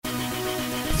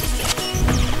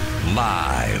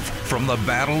Live from the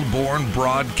Battleborn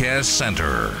Broadcast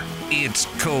Center, it's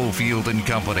Cofield and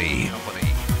Company.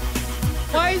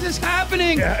 Why is this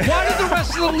happening? Why did the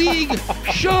rest of the league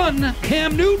shun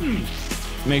Cam Newton?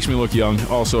 It makes me look young.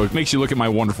 Also, it makes you look at my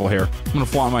wonderful hair. I'm going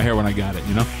to flaunt my hair when I got it,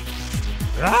 you know?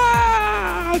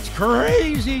 It's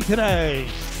crazy today.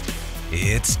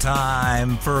 It's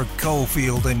time for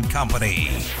Cofield and Company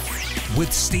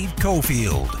with Steve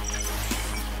Cofield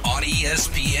on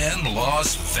ESPN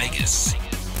Las Vegas.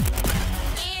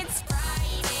 It's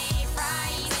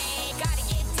Friday, gotta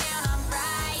get down on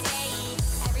Friday.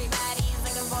 Everybody's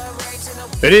looking forward to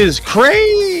the It is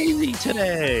crazy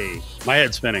today. My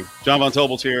head's spinning. John Von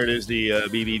Tobel's here. It is the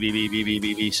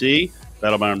BBC,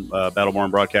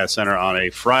 Battleborn Broadcast Center on a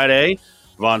Friday.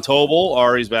 Von Tobel,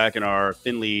 Ari's back in our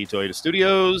Findlay Toyota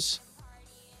studios.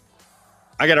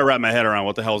 I got to wrap my head around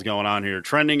what the hell's going on here.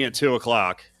 Trending at 2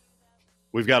 o'clock.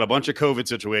 We've got a bunch of COVID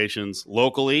situations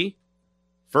locally.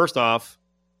 First off,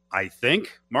 I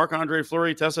think Marc-Andre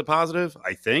Fleury tested positive.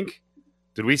 I think.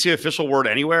 Did we see official word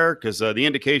anywhere? Because the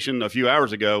indication a few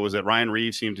hours ago was that Ryan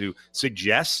Reeves seemed to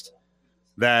suggest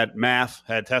that Math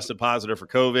had tested positive for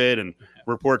COVID, and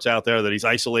reports out there that he's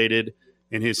isolated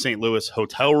in his St. Louis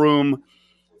hotel room.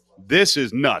 This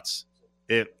is nuts.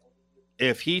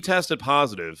 If he tested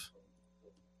positive,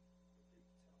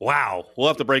 wow, we'll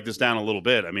have to break this down a little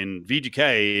bit. I mean,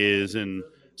 VGK is in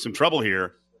some trouble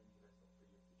here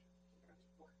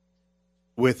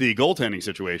with the goaltending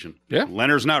situation. Yeah.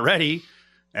 Leonard's not ready,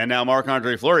 and now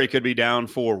Marc-Andre Fleury could be down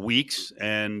for weeks,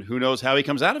 and who knows how he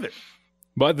comes out of it.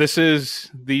 But this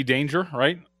is the danger,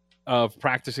 right, of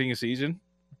practicing a season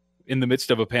in the midst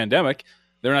of a pandemic.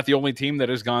 They're not the only team that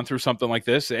has gone through something like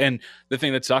this. And the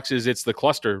thing that sucks is it's the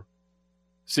cluster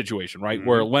situation, right,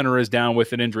 where Leonard is down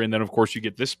with an injury, and then, of course, you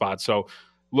get this spot. So,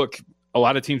 look, a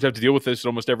lot of teams have to deal with this in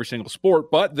almost every single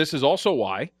sport, but this is also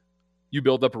why you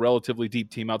build up a relatively deep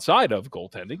team outside of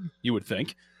goaltending, you would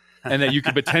think, and that you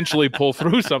could potentially pull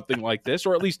through something like this,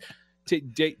 or at least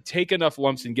take enough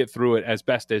lumps and get through it as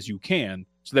best as you can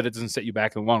so that it doesn't set you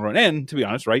back in the long run. And, to be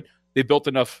honest, right, they built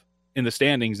enough in the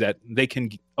standings that they can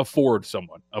afford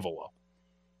someone of a low.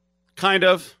 Kind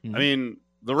of. I mean,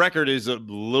 the record is a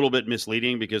little bit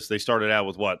misleading because they started out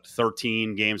with,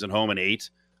 13 games at home and 8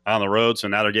 on the road. So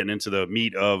now they're getting into the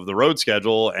meat of the road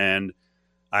schedule. And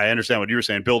I understand what you were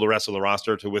saying, build the rest of the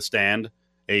roster to withstand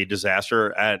a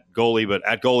disaster at goalie. But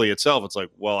at goalie itself, it's like,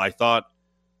 well, I thought,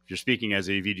 if you're speaking as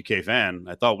a VGK fan,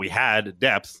 I thought we had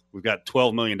depth. We've got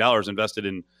 $12 million invested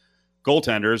in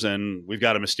goaltenders, and we've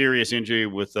got a mysterious injury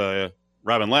with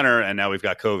Robin Leonard, and now we've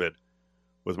got COVID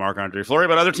with Marc-Andre Fleury.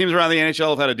 But other teams around the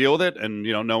NHL have had to deal with it, and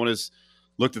no one has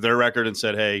looked at their record and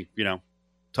said, hey,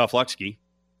 tough luck, ski.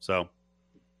 So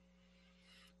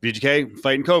VGK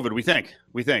fighting COVID, we think.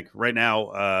 Right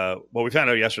now, we found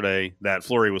out yesterday that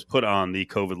Fleury was put on the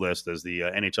COVID list, as the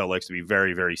NHL likes to be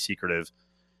very, very secretive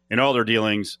in all their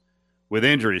dealings with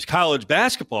injuries. College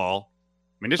basketball,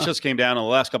 this just came down in the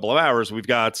last couple of hours. We've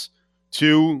got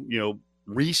two,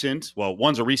 recent,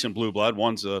 one's a recent blue blood.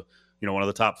 One's one of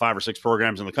the top 5 or 6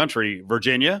 programs in the country.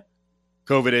 Virginia,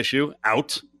 COVID issue,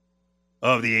 out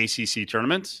of the ACC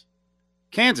tournament.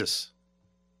 Kansas,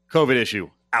 COVID issue,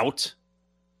 out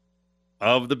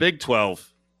of the Big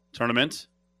 12 tournament.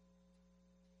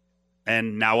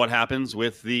 And now what happens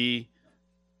with the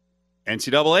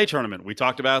NCAA tournament? We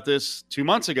talked about this 2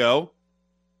 months ago.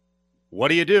 What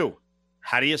do you do?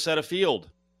 How do you set a field?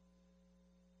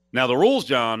 Now, the rules,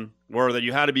 John, were that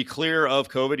you had to be clear of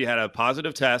COVID. You had a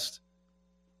positive test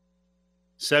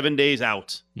 7 days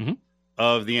out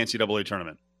of the NCAA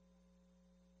tournament.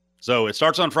 So it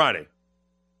starts on Friday.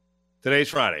 Today's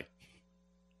Friday.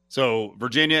 So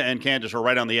Virginia and Kansas are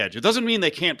right on the edge. It doesn't mean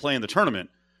they can't play in the tournament,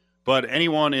 but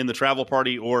anyone in the travel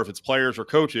party, or if it's players or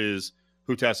coaches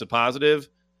who tested positive,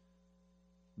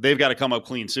 they've got to come up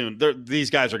clean soon. These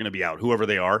guys are going to be out, whoever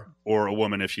they are, or a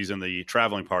woman if she's in the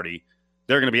traveling party.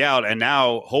 They're going to be out, and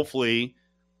now hopefully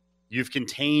you've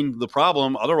contained the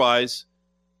problem. Otherwise,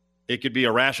 it could be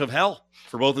a rash of hell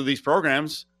for both of these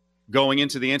programs going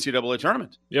into the NCAA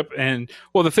tournament. Yep, and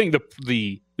the thing,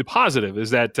 the positive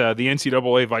is that the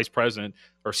NCAA vice president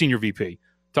or senior VP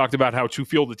talked about how to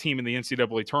field the team in the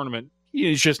NCAA tournament,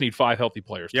 you just need 5 healthy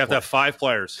players. You have to have 5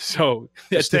 players. So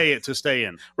to stay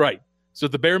in. Right. So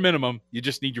at the bare minimum, you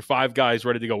just need your 5 guys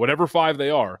ready to go, whatever 5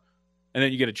 they are, and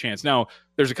then you get a chance. Now,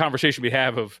 there's a conversation we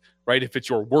have of, right, if it's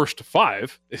your worst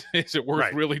 5, is it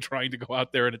worth really trying to go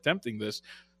out there and attempting this?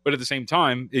 But at the same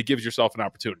time, it gives yourself an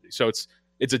opportunity. So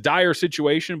it's a dire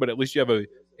situation, but at least you have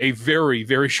a very,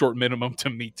 very short minimum to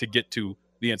meet to get to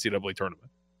the NCAA tournament.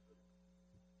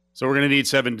 So we're going to need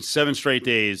seven straight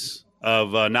days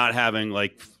of not having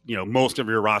most of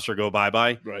your roster go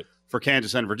bye-bye Right. for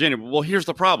Kansas and Virginia. Well, here's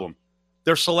the problem.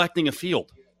 They're selecting a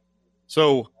field.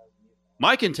 So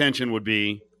my contention would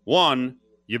be, one,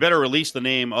 you better release the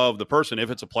name of the person. If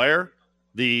it's a player,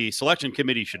 the selection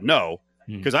committee should know,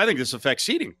 because I think this affects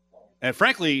seeding. And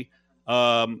frankly,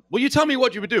 you tell me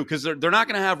what you would do, because they're not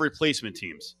going to have replacement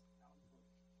teams.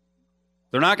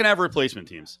 They're not going to have replacement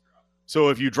teams. So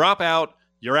if you drop out,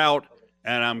 you're out,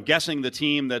 and I'm guessing the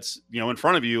team that's in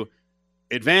front of you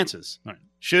advances. Right.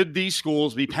 Should these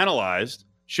schools be penalized?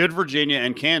 Should Virginia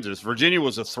and Kansas? Virginia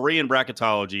was a 3 in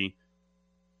bracketology.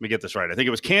 Let me get this right. I think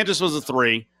it was Kansas was a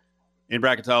 3 in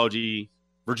bracketology.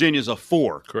 Virginia's a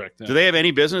 4. Correct. Yeah. Do they have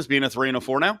any business being a 3 and a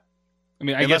 4 now? I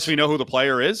mean, I Unless guess we know who the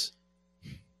player is,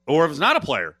 or if it's not a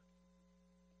player.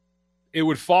 it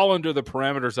would fall under the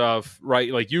parameters of,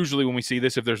 right, like usually when we see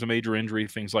this, if there's a major injury,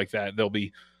 things like that, they'll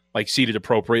be like seated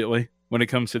appropriately when it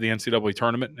comes to the NCAA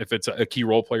tournament. If it's a key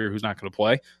role player who's not going to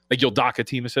play, like you'll dock a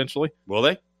team essentially. Will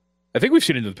they? I think we've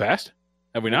seen it in the past.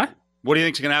 Have we not? What do you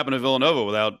think is going to happen to Villanova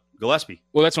without Gillespie?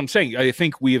 Well, that's what I'm saying. I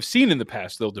think we have seen in the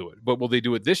past they'll do it, but will they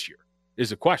do it this year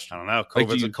is a question. I don't know. Like,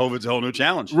 COVID's a whole new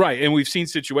challenge. Right, and we've seen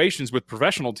situations with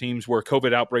professional teams where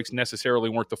COVID outbreaks necessarily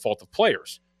weren't the fault of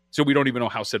players. So we don't even know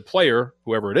how said player,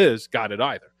 whoever it is, got it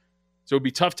either. So it'd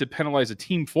be tough to penalize a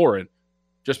team for it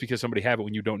just because somebody had it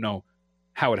when you don't know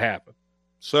how it happened.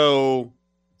 So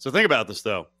think about this,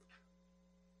 though.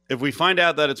 If we find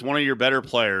out that it's one of your better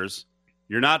players,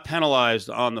 you're not penalized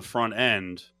on the front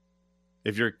end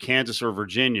if you're Kansas or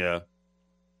Virginia.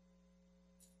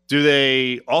 Do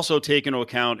they also take into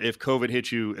account if COVID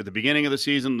hit you at the beginning of the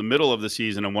season, the middle of the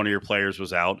season, and one of your players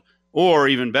was out, or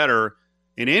even better,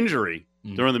 an injury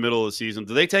during the middle of the season?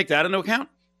 Do they take that into account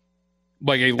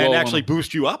Like a and actually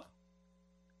boost you up?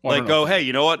 Like go, hey,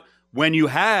 you know what? When you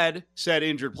had said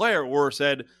injured player or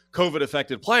said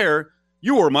COVID-affected player,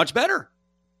 you were much better.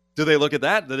 Do they look at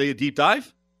that? Do they deep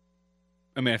dive?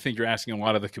 I mean, I think you're asking a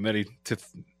lot of the committee to,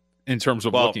 in terms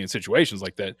of looking at situations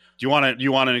like that. Do you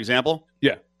want an example?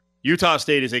 Yeah. Utah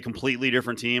State is a completely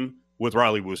different team with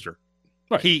Riley Wooster.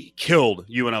 Right. He killed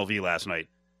UNLV last night.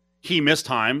 He missed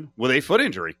time with a foot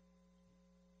injury.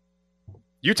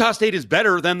 Utah State is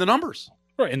better than the numbers.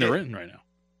 Right, and they're in right now,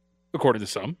 according to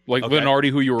some. Like Okay. Lenardi,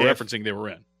 who you were If- referencing, they were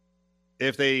in.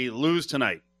 If they lose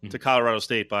tonight to Colorado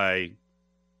State by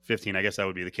 15, I guess that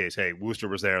would be the case. Hey, Wooster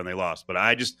was there and they lost. But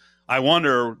I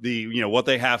wonder what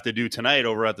they have to do tonight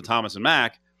over at the Thomas and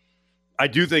Mack. I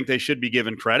do think they should be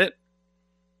given credit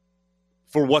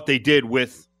for what they did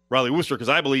with Riley Wooster, because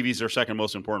I believe he's their second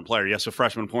most important player. Yes, a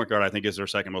freshman point guard, I think, is their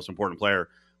second most important player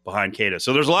behind Cada.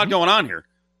 So there's a lot going on here.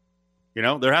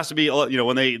 There has to be,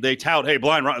 when they tout, hey,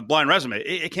 blind resume,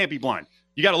 it can't be blind.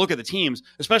 You got to look at the teams,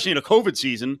 especially in a COVID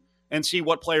season, and see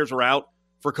what players are out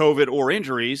for COVID or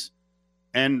injuries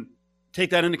and take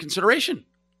that into consideration.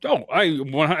 Oh,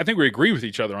 I think we agree with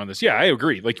each other on this. Yeah, I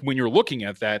agree. Like when you're looking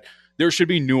at that, there should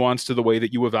be nuance to the way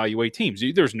that you evaluate teams.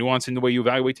 There's nuance in the way you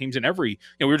evaluate teams in every,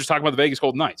 we were just talking about the Vegas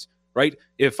Golden Knights, right?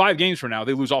 If 5 games from now,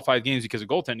 they lose all 5 games because of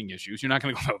goaltending issues, you're not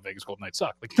going to go, oh, Vegas Golden Knights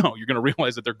suck. Like, no, you're going to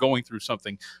realize that they're going through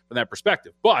something from that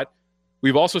perspective. But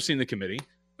we've also seen the committee,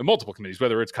 the multiple committees,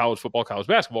 whether it's college football, college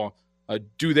basketball,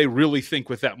 do they really think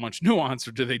with that much nuance,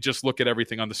 or do they just look at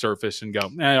everything on the surface and go,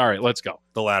 all right, let's go?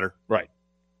 The latter. Right.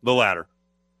 The latter.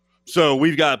 So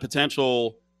we've got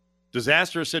potential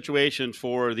disastrous situation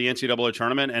for the NCAA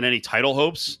tournament and any title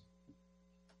hopes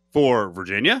for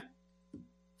Virginia,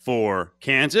 for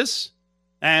Kansas,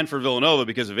 and for Villanova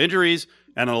because of injuries.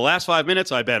 And in the last 5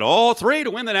 minutes, I bet all 3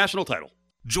 to win the national title.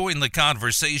 Join the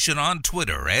conversation on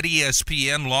Twitter at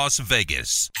ESPN Las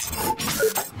Vegas.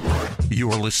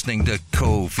 You're listening to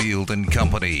Cofield and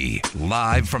Company,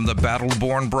 live from the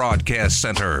Battleborn Broadcast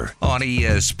Center on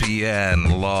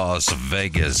ESPN Las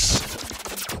Vegas.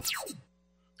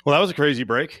 Well, that was a crazy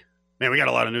break. Man, we got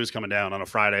a lot of news coming down on a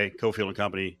Friday, Cofield and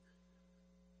Company.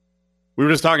 We were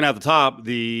just talking at the top,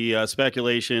 the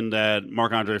speculation that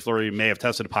Marc-Andre Fleury may have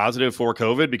tested positive for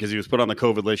COVID because he was put on the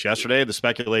COVID list yesterday. The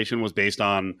speculation was based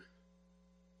on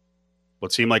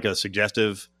what seemed like a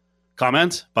suggestive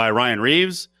comment by Ryan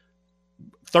Reeves.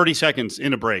 30 seconds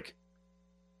in a break,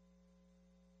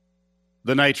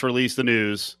 the Knights released the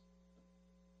news.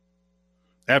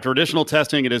 After additional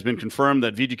testing, it has been confirmed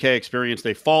that VGK experienced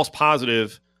a false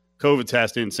positive COVID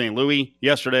test in St. Louis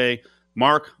yesterday.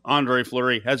 Marc-Andre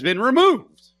Fleury has been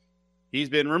removed. He's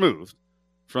been removed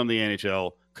from the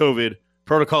NHL COVID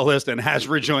protocol list and has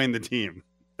rejoined the team.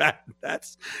 That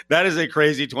is a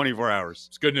crazy 24 hours.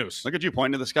 It's good news. Look at you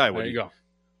pointing to the sky, There Woody. you go.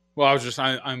 Well, I was just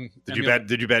I'm. Did you bet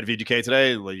VGK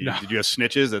today? Like, No. Did you have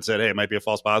snitches that said, "Hey, it might be a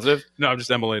false positive"? No, I'm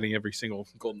just emulating every single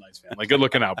Golden Knights fan. Like, good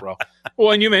looking out, bro.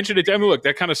 Well, and you mentioned it. I mean, look,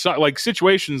 that kind of suck. Like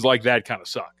situations like that kind of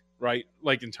suck, right?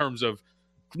 Like in terms of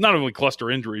not only cluster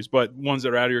injuries, but ones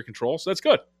that are out of your control. So that's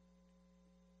good.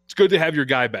 It's good to have your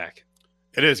guy back.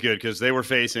 It is good because they were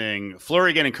facing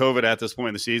Fleury getting COVID at this point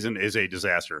in the season is a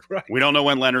disaster. Right. We don't know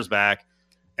when Leonard's back,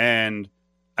 and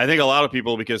I think a lot of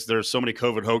people, because there's so many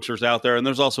COVID hoaxers out there, and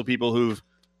there's also people who've,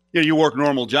 you work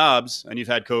normal jobs and you've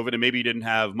had COVID and maybe you didn't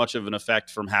have much of an effect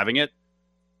from having it,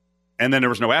 and then there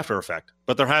was no after effect.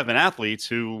 But there have been athletes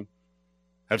who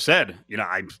have said,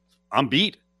 I'm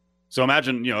beat. So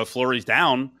imagine, if Fleury's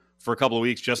down for a couple of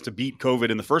weeks just to beat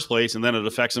COVID in the first place, and then it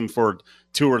affects him for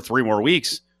 2 or 3 more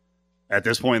weeks at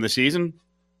this point in the season,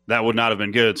 that would not have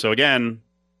been good. So again,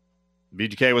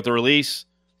 VGK with the release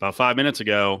about 5 minutes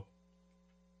ago,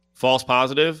 false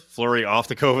positive, Fleury off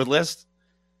the COVID list,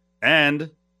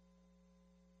 and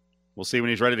we'll see when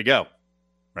he's ready to go,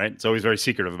 right? It's always very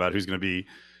secretive about who's going to be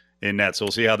in net, so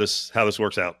we'll see how this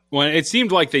works out. Well, it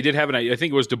seemed like they did have I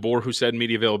think it was DeBoer who said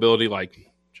media availability, like,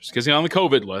 just because he's on the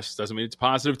COVID list doesn't mean it's a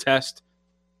positive test.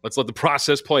 Let's let the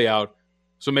process play out.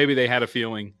 So maybe they had a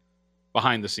feeling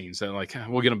behind the scenes that, like,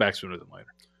 we'll get him back sooner than later.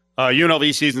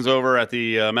 UNLV season's over at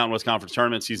the Mountain West Conference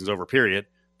Tournament. Season's over, period.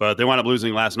 But they wound up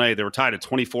losing last night. They were tied at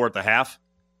 24 at the half,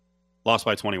 lost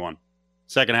by 21.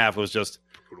 Second half was just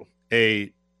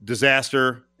a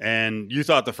disaster, and you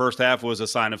thought the first half was a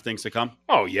sign of things to come?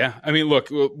 Oh, yeah. I mean, look,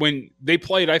 when they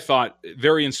played, I thought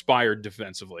very inspired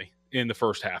defensively in the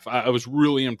first half. I was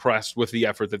really impressed with the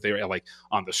effort that they were like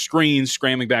on the screen,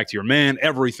 scrambling back to your man,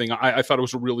 everything. I thought it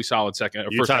was a really solid first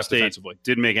half defensively.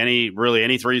 Didn't make any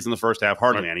threes in the first half,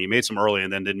 hardly any. He made some early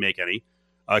and then didn't make any.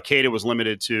 Keita was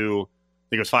limited to,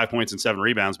 I think it was 5 points and 7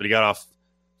 rebounds, but he got off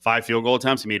 5 field goal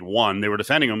attempts. He made 1. They were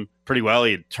defending him pretty well.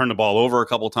 He had turned the ball over a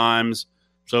couple times.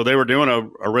 So they were doing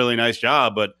a really nice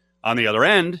job. But on the other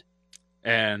end,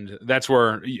 and that's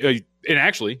where, and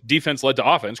actually, defense led to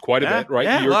offense quite a bit, right?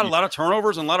 Yeah, a lot of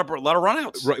turnovers and a lot of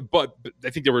runouts. Right, but I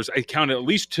think I counted at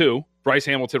least 2 Bryce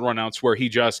Hamilton runouts where he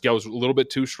just goes a little bit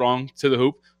too strong to the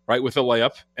hoop, right, with a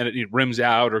layup, and it rims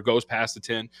out or goes past the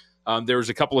 10. There was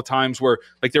a couple of times where,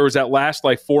 like, there was that last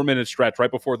 4-minute stretch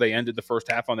right before they ended the first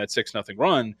half on that 6-0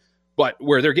 run, but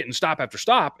where they're getting stop after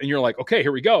stop, and you're like, okay,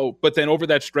 here we go. But then over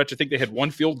that stretch, I think they had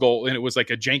 1 field goal, and it was like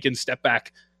a Jenkins step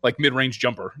back, mid-range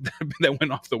jumper that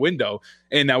went off the window,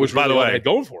 and that was really all they had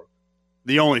going for it.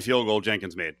 The only field goal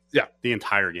Jenkins made. Yeah, the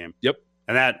entire game. Yep,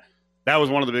 and that was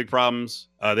one of the big problems.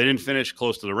 They didn't finish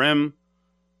close to the rim.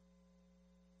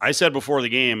 I said before the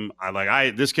game,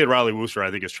 this kid Riley Wooster,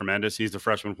 I think, is tremendous. He's the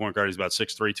freshman point guard. He's about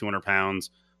 6'3", 200 pounds.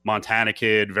 Montana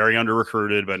kid, very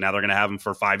under-recruited, but now they're going to have him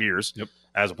for 5 years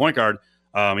as a point guard.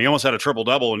 He almost had a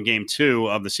triple-double in game 2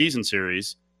 of the season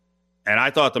series. And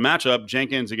I thought the matchup,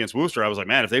 Jenkins against Wooster, I was like,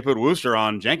 man, if they put Wooster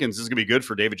on Jenkins, this is going to be good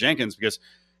for David Jenkins because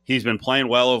he's been playing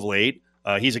well of late.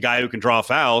 He's a guy who can draw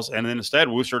fouls. And then instead,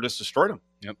 Wooster just destroyed him.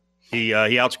 Yep. He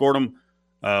outscored him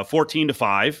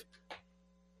 14-5.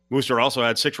 Wooster also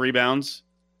had 6 rebounds,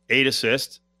 8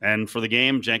 assists. And for the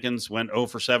game, Jenkins went 0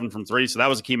 for 7 from 3. So that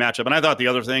was a key matchup. And I thought the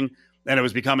other thing, and it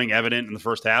was becoming evident in the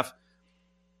first half,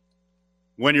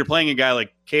 when you're playing a guy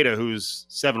like Keita who's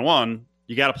 7'1",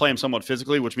 you got to play him somewhat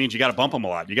physically, which means you got to bump him a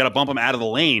lot. You got to bump him out of the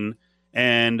lane.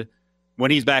 And when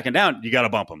he's backing down, you got to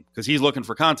bump him because he's looking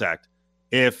for contact.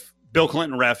 If Bill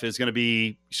Clinton ref is going to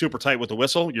be super tight with the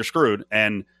whistle, you're screwed.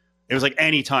 And it was like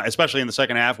any time, especially in the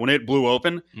second half, when it blew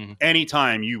open, any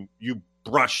time you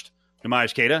brushed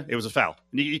Neemias Queta, it was a foul.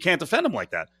 You can't defend him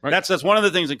like that. Right. That's one of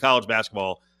the things in college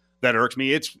basketball that irks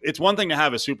me. It's one thing to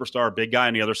have a superstar big guy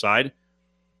on the other side.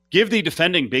 Give the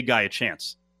defending big guy a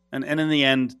chance. And in the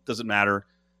end, doesn't matter.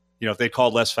 If they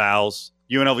called less fouls,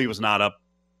 UNLV was not up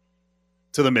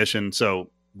to the mission, so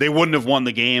they wouldn't have won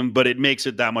the game, but it makes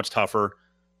it that much tougher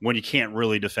when you can't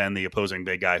really defend the opposing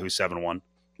big guy who's 7'1".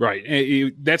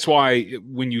 Right. That's why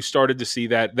when you started to see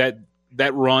that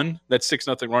run, that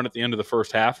 6-0 run at the end of the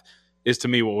first half, is to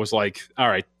me what was like, all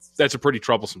right, that's a pretty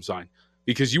troublesome sign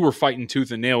because you were fighting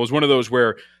tooth and nail. It was one of those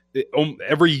where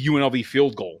every UNLV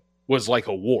field goal was like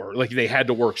a war. Like they had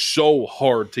to work so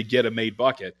hard to get a made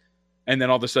bucket. And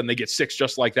then all of a sudden they get 6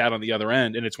 just like that on the other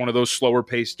end. And it's one of those slower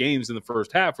paced games in the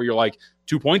first half where you're like,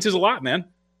 2 points is a lot, man.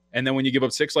 And then when you give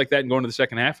up 6 like that and go into the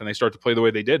second half and they start to play the way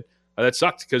they did, that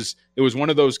sucked because it was one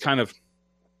of those it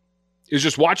was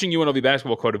just watching UNLV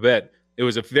basketball quite a bit. It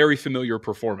was a very familiar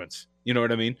performance. You know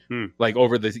what I mean? Like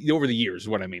over the years is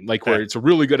what I mean. Like where it's a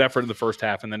really good effort in the first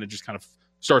half and then it just kind of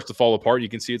starts to fall apart. You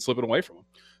can see it slipping away from them.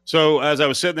 So as I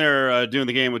was sitting there doing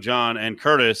the game with John and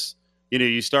Curtis,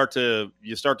 you start to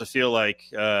feel like,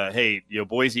 hey,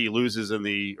 Boise loses in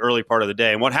the early part of the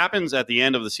day. And what happens at the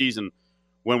end of the season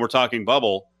when we're talking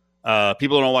bubble,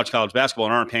 people don't watch college basketball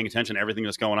and aren't paying attention to everything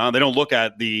that's going on. They don't look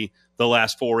at the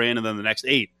last 4 in and then the next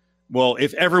 8. Well,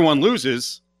 if everyone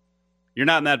loses, you're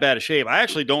not in that bad of shape. I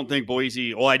actually don't think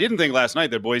Boise – well, I didn't think last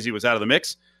night that Boise was out of the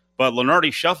mix, but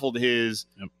Lunardi shuffled his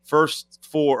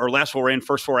last 4 in,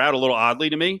 first 4 out a little oddly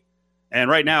to me. And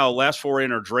right now, last 4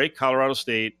 in are Drake, Colorado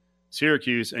State,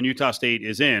 Syracuse, and Utah State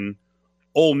is in.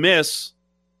 Ole Miss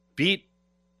beat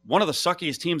one of the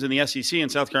suckiest teams in the SEC in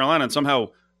South Carolina and somehow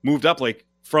moved up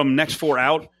from next 4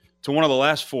 out to one of the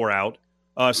last 4 out.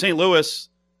 St. Louis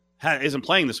isn't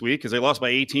playing this week because they lost by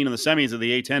 18 in the semis of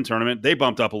the A-10 tournament. They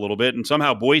bumped up a little bit, and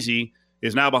somehow Boise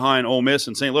is now behind Ole Miss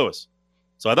and St. Louis.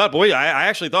 So I thought I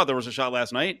actually thought there was a shot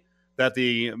last night that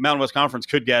the Mountain West Conference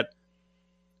could get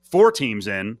 4 teams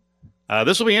in.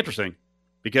 This will be interesting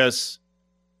because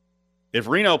if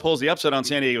Reno pulls the upset on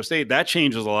San Diego State, that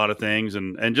changes a lot of things.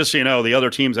 And just so you know, the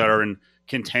other teams that are in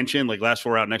contention, like last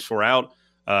 4 out, next 4 out,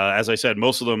 as I said,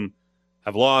 most of them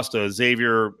have lost.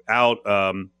 Xavier out,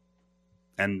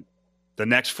 and the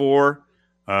next 4,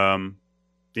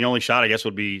 the only shot, I guess,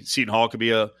 would be Seton Hall could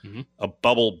be a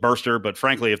bubble burster. But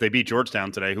frankly, if they beat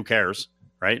Georgetown today, who cares,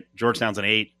 right? Georgetown's an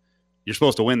 8. You're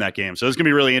supposed to win that game. So it's going to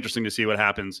be really interesting to see what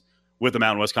happens with the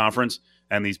Mountain West Conference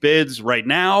and these bids right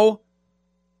now.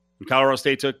 Colorado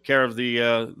State took care of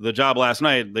the job last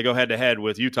night. They go head-to-head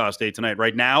with Utah State tonight.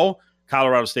 Right now,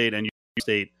 Colorado State and Utah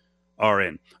State are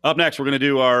in. Up next, we're going to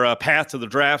do our path to the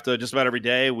draft just about every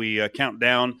day. We count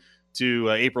down to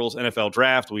April's NFL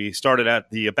draft. We started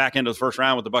at the back end of the first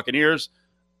round with the Buccaneers.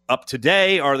 Up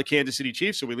today are the Kansas City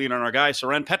Chiefs, so we lean on our guy,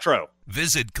 Soren Petro.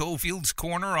 Visit Cofield's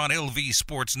Corner on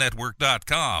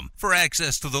LVSportsNetwork.com for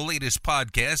access to the latest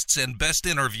podcasts and best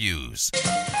interviews.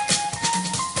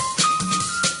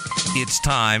 It's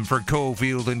time for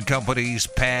Cofield and Company's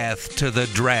Path to the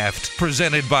Draft,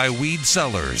 presented by Weed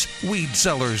Sellers.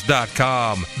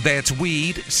 WeedSellers.com. That's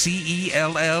Weed, CELLARS.com.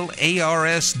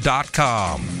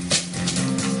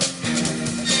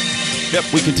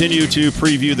 Yep, we continue to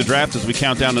preview the draft as we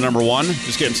count down to number 1.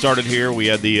 Just getting started here. We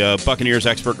had the Buccaneers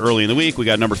expert early in the week. We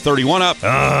got number 31 up.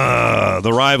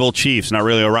 The rival Chiefs. Not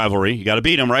really a rivalry. You got to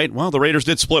beat them, right? Well, the Raiders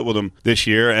did split with them this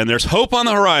year, and there's hope on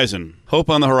the horizon. Hope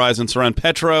on the horizon. Soren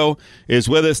Petro is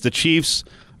with us. The Chiefs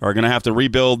are going to have to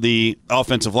rebuild the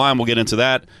offensive line. We'll get into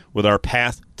that with our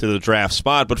path to the draft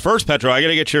spot. But first, Petro, I got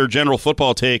to get your general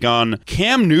football take on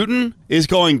Cam Newton is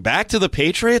going back to the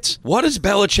Patriots. What is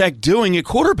Belichick doing at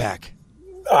quarterback?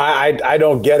 I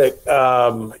don't get it.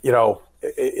 I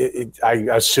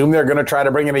assume they're going to try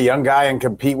to bring in a young guy and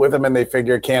compete with him, and they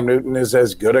figure Cam Newton is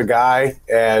as good a guy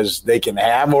as they can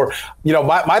have. Or,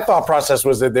 my thought process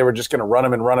was that they were just going to run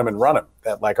him.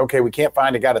 That okay, we can't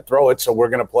find a guy to throw it, so we're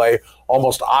going to play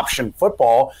almost option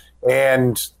football.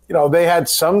 And, they had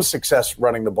some success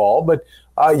running the ball, but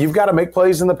you've got to make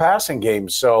plays in the passing game.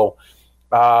 So,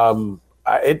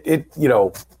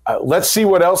 let's see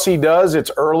what else he does.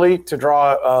 It's early to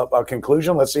draw a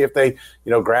conclusion. Let's see if they,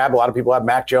 grab. A lot of people have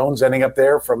Mac Jones ending up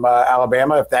there from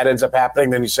Alabama. If that ends up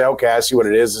happening, then you say, okay, I see what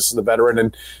it is. This is the veteran,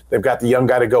 and they've got the young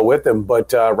guy to go with them.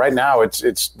 But right now,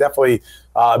 it's definitely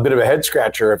a bit of a head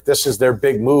scratcher if this is their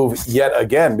big move yet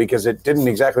again, because it didn't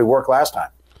exactly work last time.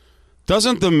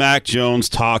 Doesn't the Mac Jones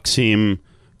talk seem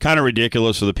kind of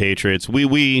ridiculous for the Patriots?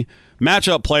 We match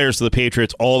up players to the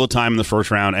Patriots all the time in the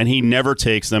first round, and he never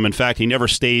takes them. In fact, he never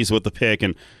stays with the pick.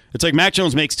 And it's like Mac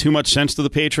Jones makes too much sense to the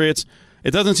Patriots.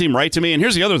 It doesn't seem right to me. And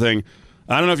here's the other thing.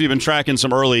 I don't know if you've been tracking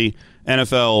some early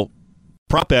NFL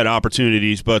prop bet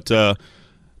opportunities, but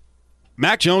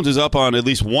Mac Jones is up on at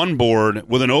least one board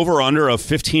with an over-under of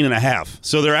 15.5.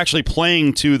 So they're actually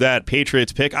playing to that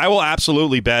Patriots pick. I will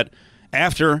absolutely bet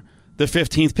after the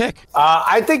 15th pick.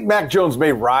 I think Mac Jones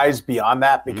may rise beyond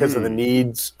that because of the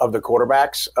needs of the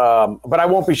quarterbacks. But I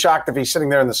won't be shocked if he's sitting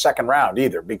there in the second round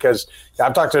either, because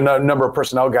I've talked to a number of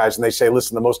personnel guys and they say,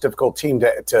 listen, the most difficult team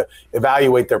to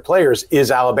evaluate their players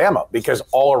is Alabama, because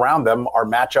all around them are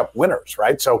matchup winners,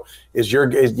 right? So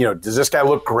does this guy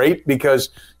look great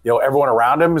because everyone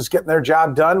around him is getting their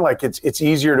job done? Like it's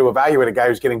easier to evaluate a guy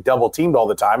who's getting double teamed all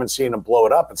the time and seeing him blow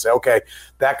it up and say, okay,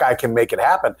 that guy can make it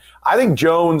happen. I think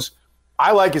Jones,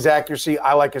 I like his accuracy.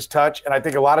 I like his touch. And I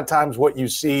think a lot of times what you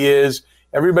see is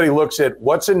everybody looks at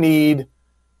what's a need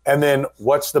and then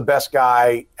what's the best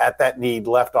guy at that need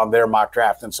left on their mock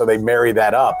draft. And so they marry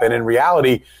that up. And in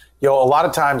reality, a lot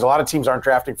of times, a lot of teams aren't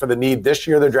drafting for the need this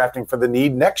year. They're drafting for the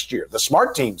need next year. The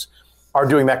smart teams are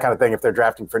doing that kind of thing if they're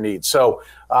drafting for need. So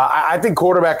I think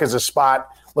quarterback is a spot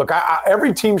Look,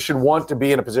 every team should want to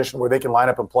be in a position where they can line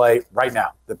up and play right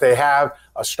now, that they have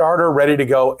a starter ready to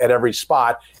go at every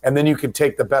spot, and then you can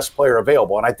take the best player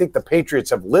available. And I think the Patriots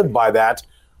have lived by that,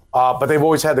 but they've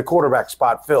always had the quarterback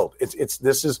spot filled.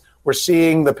 We're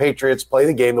seeing the Patriots play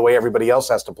the game the way everybody else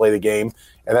has to play the game,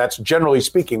 and that's generally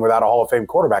speaking without a Hall of Fame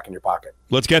quarterback in your pocket.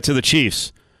 Let's get to the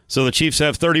Chiefs. So the Chiefs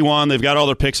have 31. They've got all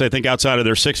their picks, I think, outside of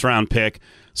their 6th-round pick.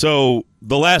 So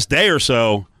the last day or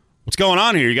so, what's going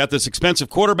on here? You got this expensive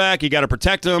quarterback. You got to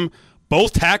protect him.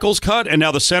 Both tackles cut, and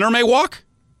now the center may walk?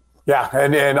 Yeah,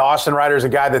 and Austin Ryder is a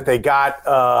guy that they got,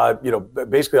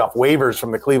 basically off waivers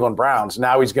from the Cleveland Browns.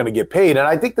 Now he's going to get paid, and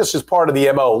I think this is part of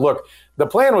the MO. Look, the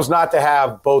plan was not to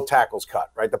have both tackles cut,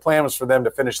 right? The plan was for them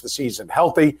to finish the season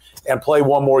healthy and play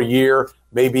one more year,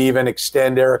 maybe even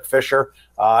extend Eric Fisher,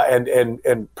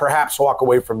 and perhaps walk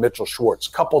away from Mitchell Schwartz.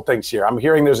 Couple things here. I'm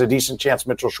hearing there's a decent chance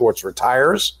Mitchell Schwartz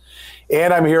retires,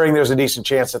 and I'm hearing there's a decent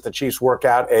chance that the Chiefs work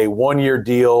out a one-year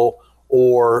deal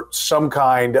or some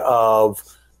kind of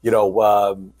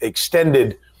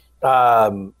extended,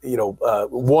 basically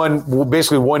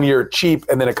 1 year cheap,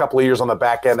 and then a couple of years on the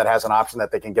back end that has an option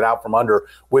that they can get out from under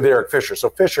with Eric Fisher. So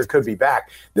Fisher could be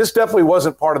back. This definitely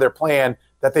wasn't part of their plan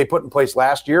that they put in place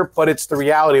last year, but it's the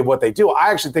reality of what they do. I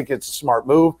actually think it's a smart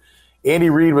move. Andy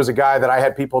Reid was a guy that I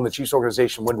had people in the Chiefs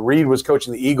organization when Reid was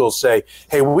coaching the Eagles say,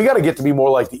 hey, we got to get to be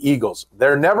more like the Eagles.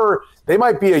 They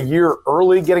might be a year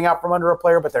early getting out from under a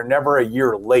player, but they're never a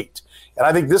year late. And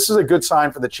I think this is a good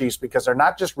sign for the Chiefs because they're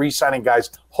not just re-signing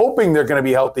guys hoping they're going to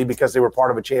be healthy because they were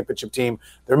part of a championship team.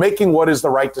 They're making what is the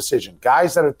right decision.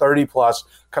 Guys that are 30-plus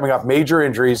coming off major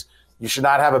injuries, you should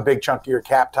not have a big chunk of your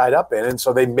cap tied up in. And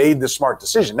so they made the smart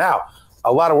decision. Now,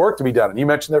 a lot of work to be done. And you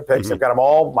mentioned their picks. They've got them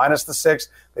all minus the 6th.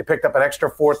 They picked up an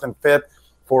extra 4th and 5th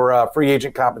for free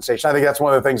agent compensation. I think that's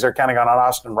one of the things they're counting on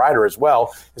Austin Ryder as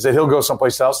well, is that he'll go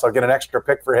someplace else. They'll get an extra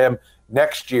pick for him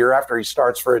next year after he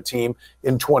starts for a team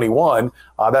in 21.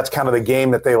 That's kind of the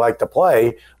game that they like to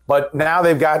play. But now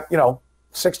they've got,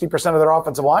 60% of their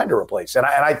offensive line to replace. And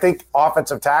I think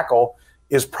offensive tackle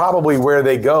is probably where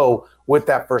they go with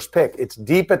that first pick. It's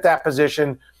deep at that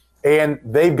position, and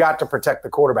they've got to protect the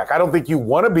quarterback. I don't think you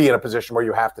want to be in a position where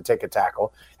you have to take a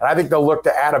tackle. And I think they'll look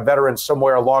to add a veteran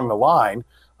somewhere along the line.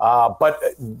 But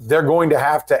they're going to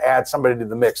have to add somebody to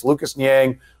the mix. Lucas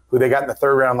Niang, who they got in the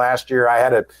 3rd round last year, I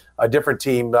had a different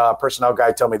team personnel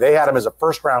guy tell me they had him as a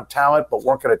first-round talent but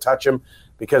weren't going to touch him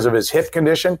because of his hip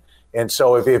condition. And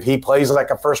so if he plays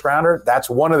like a first-rounder, that's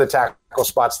one of the tackle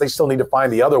spots. They still need to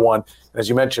find the other one. And as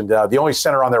you mentioned, the only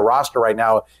center on their roster right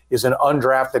now is an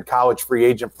undrafted college free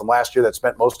agent from last year that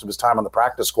spent most of his time on the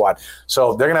practice squad.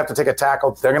 So they're going to have to take a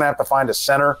tackle. They're going to have to find a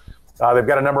center. They've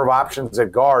got a number of options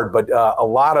at guard, but a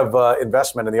lot of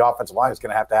investment in the offensive line is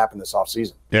going to have to happen this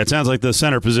offseason. Yeah, it sounds like the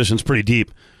center position's pretty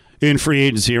deep in free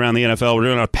agency around the NFL. We're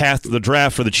doing a path to the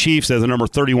draft for the Chiefs as the number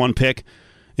 31 pick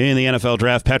in the NFL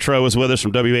draft. Petro is with us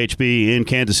from WHB in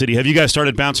Kansas City. Have you guys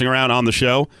started bouncing around on the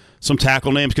show some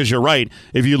tackle names? Because you're right.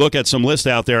 If you look at some lists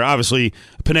out there, obviously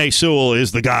Penei Sewell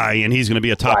is the guy, and he's going to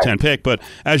be a top 10 pick. But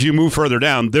as you move further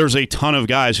down, there's a ton of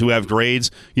guys who have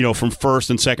grades, from 1st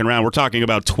and 2nd round. We're talking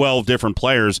about 12 different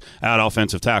players at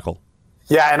offensive tackle.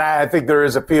 Yeah, and I think there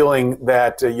is a feeling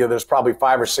that there's probably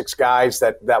 5 or 6 guys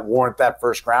that warrant that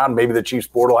first round. Maybe the Chiefs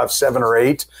board will have 7 or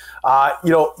 8.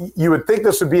 You would think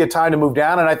this would be a time to move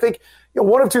down, and I think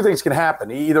one of two things can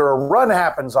happen. Either a run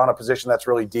happens on a position that's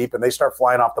really deep, and they start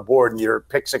flying off the board, and you're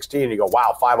pick 16, and you go,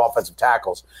 wow, 5 offensive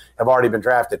tackles have already been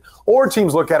drafted. Or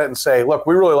teams look at it and say, look,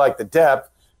 we really like the depth.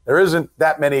 There isn't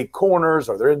that many corners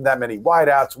or there isn't that many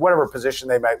wideouts, whatever position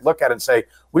they might look at and say,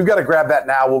 we've got to grab that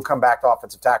now. We'll come back to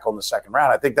offensive tackle in the 2nd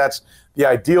round. I think that's the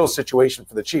ideal situation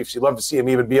for the Chiefs. You'd love to see them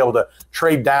even be able to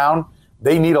trade down.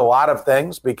 They need a lot of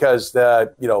things because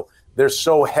they're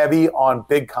so heavy on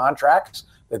big contracts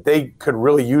that they could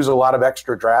really use a lot of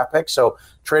extra draft picks. So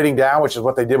trading down, which is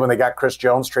what they did when they got Chris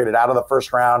Jones, traded out of the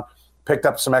 1st round, picked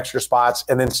up some extra spots,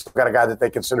 and then still got a guy that they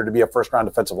consider to be a first-round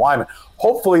defensive lineman.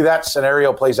 Hopefully that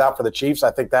scenario plays out for the Chiefs.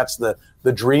 I think that's the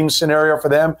dream scenario for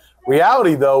them.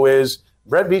 Reality, though, is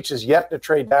Brett Veach has yet to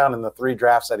trade down in the 3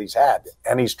 drafts that he's had,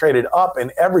 and he's traded up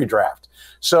in every draft.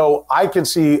 So I can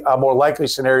see a more likely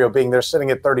scenario being they're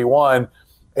sitting at 31,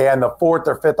 and the 4th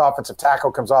or 5th offensive tackle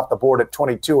comes off the board at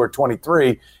 22 or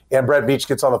 23, and Brett Veach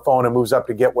gets on the phone and moves up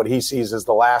to get what he sees as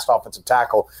the last offensive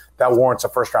tackle that warrants a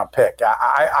first-round pick.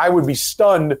 I would be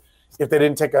stunned if they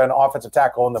didn't take an offensive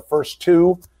tackle in the first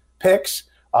 2 picks,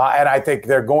 and I think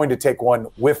they're going to take one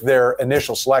with their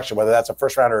initial selection, whether that's a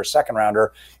first-rounder or a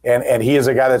second-rounder, and he is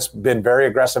a guy that's been very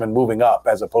aggressive in moving up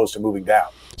as opposed to moving down.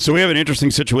 So we have an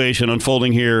interesting situation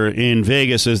unfolding here in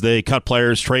Vegas as they cut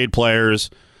players, trade players.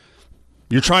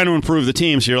 you're trying to improve the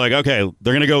team, so you're like, okay,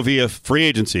 they're going to go via free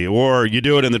agency, or you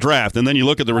do it in the draft, and then you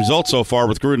look at the results so far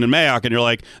with Gruden and Mayock, and you're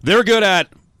like, they're good at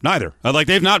neither. Like,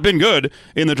 they've not been good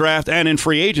in the draft and in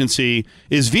free agency.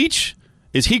 Is Veach,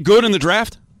 is he good in the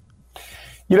draft?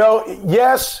 You know,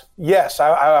 yes.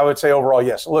 I would say overall,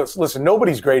 yes. Listen,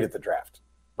 nobody's great at the draft,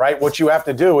 right? What you have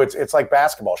to do, it's like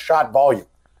basketball, shot volume.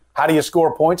 How do you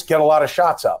score points? Get a lot of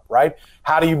shots up, right?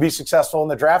 How do you be successful in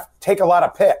the draft? Take a lot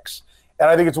of picks. And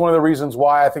I think it's one of the reasons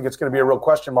why I think it's going to be a real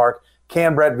question mark.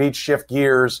 Can Brett Veach shift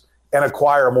gears and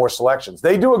acquire more selections?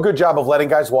 They do a good job of letting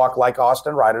guys walk, like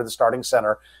Austin Ryder, the starting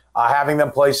center, having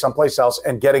them play someplace else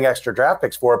and getting extra draft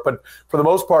picks for it. But for the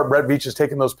most part, Brett Veach has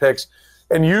taken those picks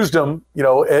and used them,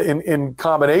 in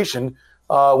combination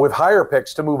with higher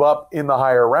picks to move up in the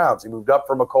higher rounds. He moved up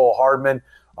for McCole Hardman.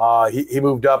 He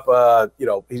moved up,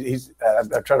 he's I'm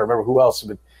trying to remember who else.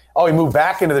 He moved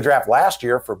back into the draft last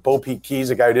year for Bo Peep Keys,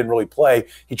 a guy who didn't really play.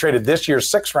 He traded this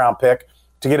year's 6th-round pick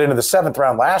to get into the 7th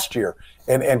round last year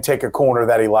and take a corner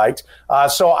that he liked.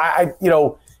 So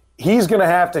he's going to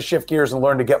have to shift gears and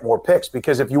learn to get more picks,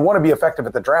 because if you want to be effective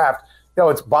at the draft,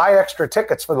 it's buy extra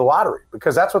tickets for the lottery,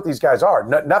 because that's what these guys are.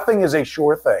 Nothing is a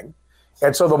sure thing.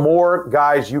 And so the more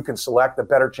guys you can select, the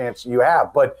better chance you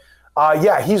have. But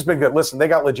he's been good. Listen, they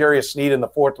got L'Jarius Sneed in the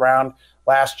 4th round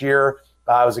last year.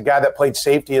 It was a guy that played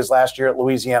safety his last year at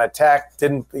Louisiana Tech.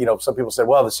 Some people said,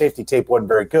 well, the safety tape wasn't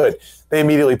very good. They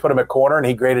immediately put him at corner, and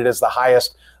he graded as the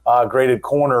highest graded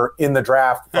corner in the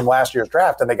draft from last year's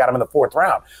draft, and they got him in the 4th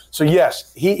round. So,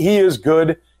 yes, he is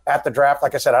good at the draft.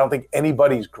 Like I said, I don't think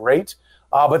anybody's great.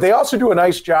 But they also do a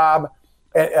nice job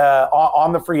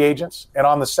on the free agents and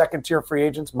on the second-tier free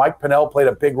agents. Mike Pennell played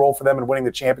a big role for them in winning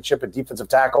the championship at defensive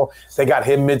tackle. They got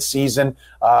him mid-season.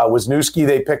 Wisniewski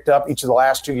they picked up each of the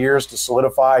last 2 years to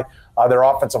solidify their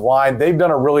offensive line. They've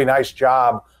done a really nice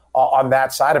job on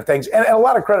that side of things. And a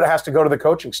lot of credit has to go to the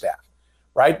coaching staff,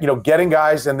 right? Getting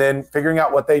guys and then figuring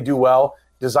out what they do well,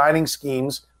 designing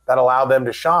schemes that allow them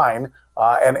to shine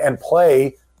and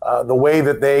play the way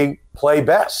that they play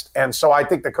best. And so I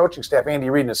think the coaching staff, Andy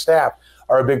Reid and his staff,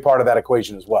 are a big part of that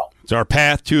equation as well. It's our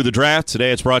path to the draft.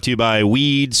 Today it's brought to you by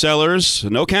Weed Sellers.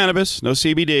 No cannabis, no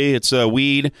CBD. It's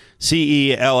weed,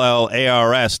 CELLARS.com.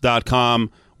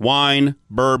 Wine,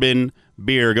 bourbon,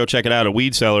 beer. Go check it out at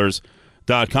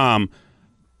weedsellers.com.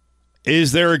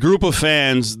 Is there a group of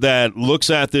fans that looks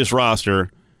at this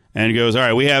roster and goes, all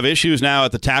right, we have issues now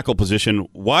at the tackle position.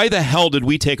 Why the hell did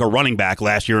we take a running back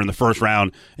last year in the 1st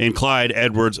round in Clyde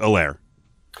Edwards-Helaire?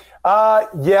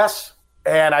 Yes.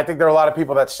 And I think there are a lot of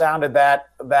people that sounded that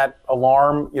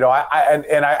alarm.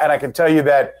 I can tell you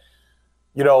that,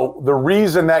 the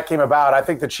reason that came about, I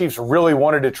think the Chiefs really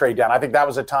wanted to trade down. I think that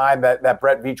was a time that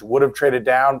Brett Veach would have traded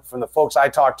down. From the folks I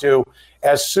talked to,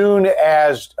 as soon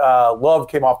as Love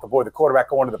came off the board, the quarterback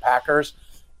going to the Packers,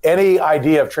 any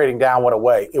idea of trading down went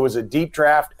away. It was a deep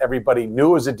draft. Everybody knew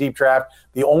it was a deep draft.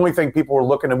 The only thing people were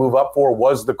looking to move up for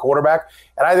was the quarterback.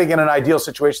 And I think in an ideal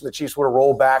situation, the Chiefs would have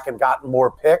rolled back and gotten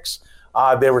more picks.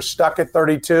 They were stuck at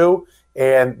 32,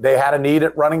 and they had a need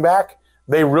at running back.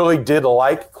 They really did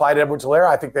like Clyde Edwards-Helaire.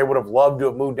 I think they would have loved to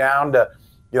have moved down to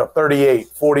 38,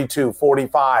 42,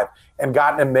 45 and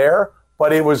gotten him there.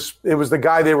 But it was the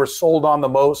guy they were sold on the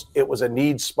most. It was a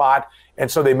need spot, and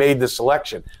so they made the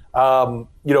selection.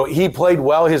 He played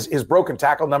well. His broken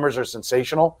tackle numbers are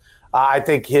sensational. I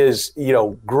think his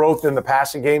growth in the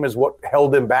passing game is what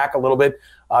held him back a little bit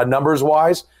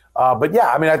numbers-wise.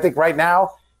 I think right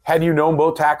now, had you known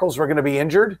both tackles were going to be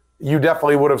injured, you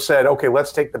definitely would have said, okay,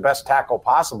 let's take the best tackle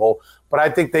possible. But I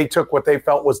think they took what they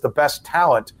felt was the best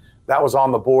talent that was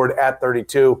on the board at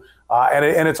 32.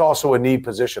 And it's also a need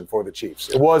position for the Chiefs.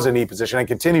 It was a need position and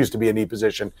continues to be a need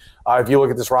position. If you look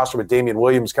at this roster with Damian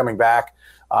Williams coming back,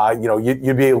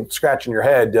 you'd be scratching your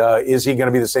head. Is he going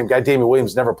to be the same guy? Damian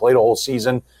Williams never played a whole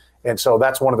season. And so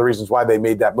that's one of the reasons why they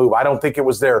made that move. I don't think it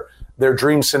was their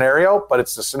dream scenario, but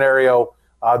it's the scenario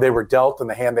they were dealt and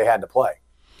the hand they had to play.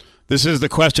 This is the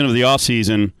question of the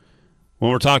offseason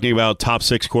when we're talking about top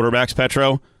 6 quarterbacks,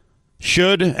 Petro.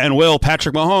 Should and will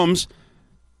Patrick Mahomes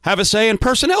have a say in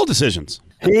personnel decisions?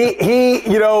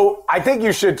 I think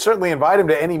you should certainly invite him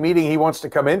to any meeting he wants to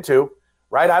come into,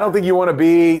 right? I don't think you want to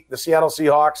be the Seattle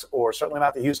Seahawks or certainly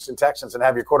not the Houston Texans and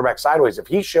have your quarterback sideways. If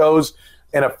he shows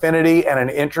an affinity and an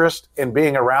interest in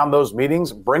being around those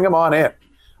meetings, bring him on in.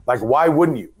 Like, why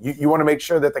wouldn't you? You want to make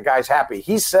sure that the guy's happy.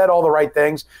 He said all the right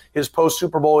things. His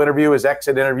post-Super Bowl interview, his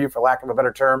exit interview, for lack of a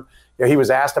better term, he was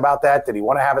asked about that. Did he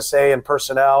want to have a say in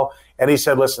personnel? And he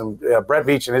said, listen, Brett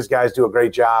Veach and his guys do a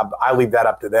great job. I leave that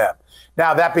up to them.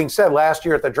 Now, that being said, last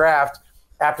year at the draft,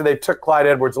 after they took Clyde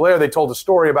Edwards-Helaire, they told a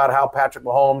story about how Patrick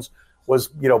Mahomes was,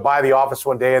 by the office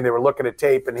one day and they were looking at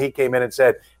tape and he came in and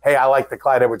said, hey, I like the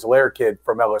Clyde Edwards-Helaire kid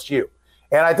from LSU.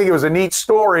 And I think it was a neat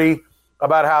story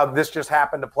about how this just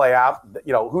happened to play out.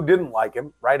 Who didn't like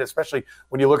him, right? Especially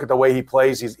when you look at the way he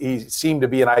plays, he seemed to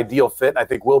be an ideal fit, and I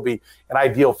think will be an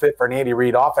ideal fit for an Andy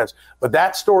Reid offense. But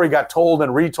that story got told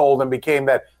and retold and became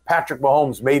that Patrick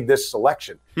Mahomes made this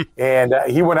selection. And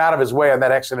he went out of his way on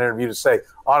that exit interview to say,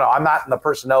 oh, no, I'm not in the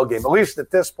personnel game. At least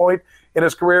at this point in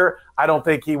his career, I don't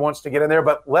think he wants to get in there.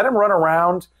 But let him run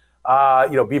around,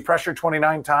 be pressured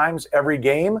 29 times every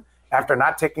game after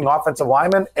not taking offensive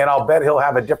linemen, and I'll bet he'll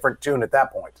have a different tune at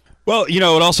that point. Well, it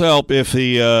would also help if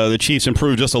the Chiefs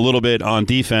improve just a little bit on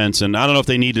defense, and I don't know if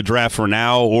they need to draft for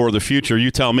now or the future.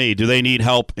 You tell me. Do they need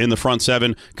help in the front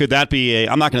seven? Could that be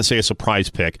I'm not going to say a surprise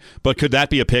pick, but could that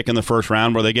be a pick in the first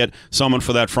round where they get someone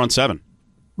for that front seven?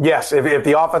 Yes, if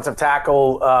the offensive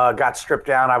tackle got stripped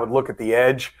down, I would look at the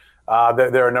edge.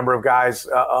 There are a number of guys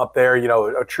up there,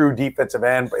 a true defensive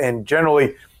end, and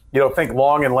generally – think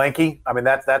long and lanky. I mean,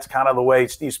 that's kind of the way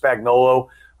Steve Spagnuolo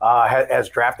has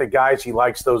drafted guys. He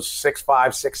likes those 6'5",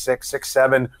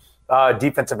 6'6", 6'7"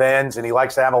 defensive ends, and he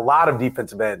likes to have a lot of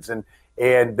defensive ends. And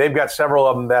they've got several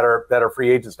of them that are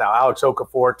free agents now. Alex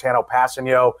Okafor, Tano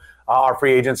Passanio are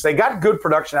free agents. They got good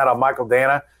production out of Michael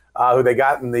Dana, who they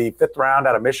got in the 5th round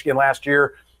out of Michigan last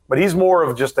year. But he's more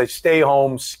of just a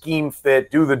stay-home, scheme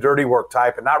fit, do the dirty work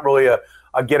type, and not really a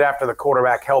get after the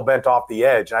quarterback hell-bent off the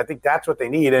edge. And I think that's what they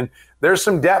need. And there's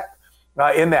some depth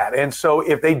in that. And so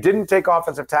if they didn't take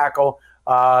offensive tackle,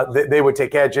 they would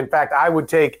take edge. In fact, I would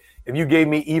take, if you gave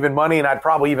me even money, and I'd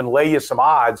probably even lay you some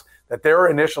odds, that their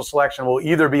initial selection will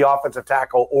either be offensive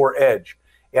tackle or edge.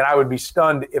 And I would be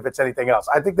stunned if it's anything else.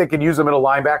 I think they could use a middle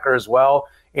linebacker as well.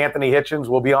 Anthony Hitchens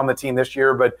will be on the team this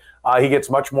year, but he gets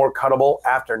much more cuttable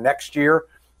after next year.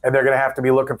 And they're going to have to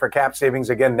be looking for cap savings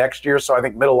again next year. So I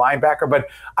think middle linebacker, but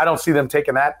I don't see them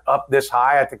taking that up this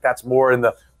high. I think that's more in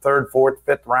the 3rd, 4th,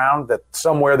 5th round, that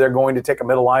somewhere they're going to take a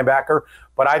middle linebacker.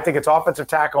 But I think it's offensive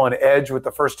tackle and edge with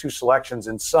the first 2 selections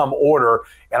in some order.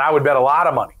 And I would bet a lot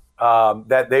of money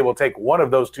that they will take one of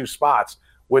those 2 spots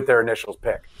with their initial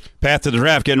pick. Path to the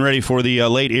draft, getting ready for the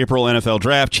late April NFL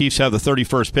draft. Chiefs have the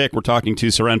 31st pick. We're talking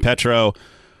to Soren Petro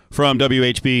from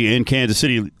WHB in Kansas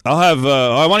City. I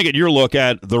want to get your look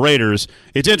at the Raiders.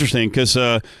 It's interesting because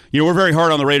we're very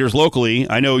hard on the Raiders locally.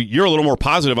 I know you're a little more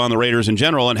positive on the Raiders in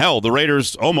general, and hell, the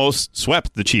Raiders almost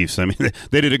swept the Chiefs. I mean,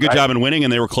 they did a good job in winning,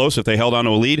 and they were close if they held on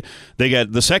to a lead. They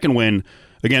got the second win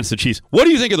against the Chiefs. What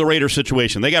do you think of the Raiders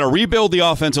situation? They got to rebuild the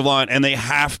offensive line, and they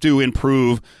have to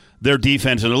improve their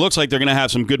defense, and it looks like they're going to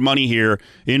have some good money here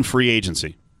in free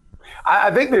agency. I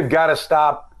think they've got to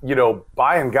stop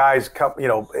buying guys,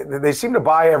 they seem to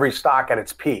buy every stock at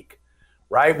its peak,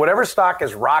 right? Whatever stock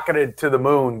is rocketed to the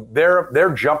moon,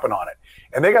 they're jumping on it.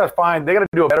 And they got to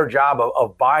do a better job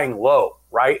of buying low,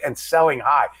 right? And selling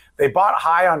high. They bought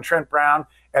high on Trent Brown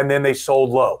and then they sold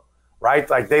low, right?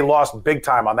 Like they lost big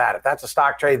time on that. If that's a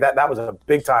stock trade, that was a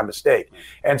big time mistake.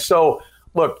 And so,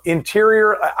 look,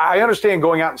 interior, I understand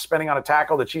going out and spending on a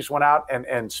tackle. The Chiefs went out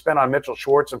and spent on Mitchell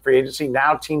Schwartz in free agency.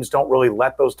 Now teams don't really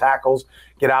let those tackles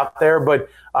get out there. But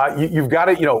you've got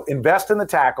to, invest in the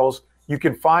tackles. You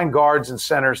can find guards and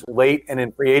centers late and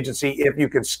in free agency if you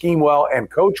can scheme well and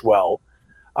coach well.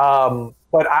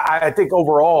 But I think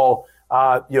overall,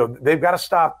 they've got to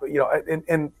stop,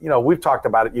 and we've talked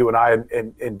about it, you and I,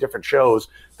 in different shows,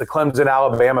 the Clemson,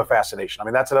 Alabama fascination. I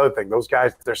mean, that's another thing. Those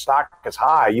guys, their stock is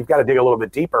high. You've got to dig a little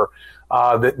bit deeper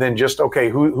than just,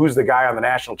 okay, who's the guy on the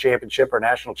national championship or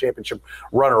national championship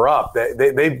runner-up?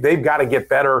 They've got to get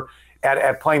better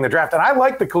at playing the draft. And I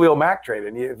like the Khalil Mack trade.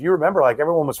 And if you remember, like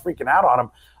everyone was freaking out on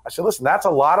him. I said, listen, that's a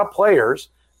lot of players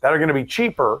that are going to be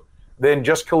cheaper than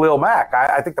just Khalil Mack.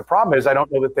 I think the problem is I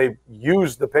don't know that they've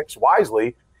used the picks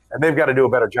wisely, and they've got to do a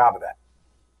better job of that.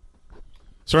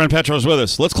 Soren Petro's with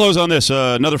us. Let's close on this.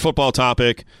 Another football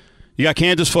topic. You got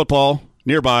Kansas football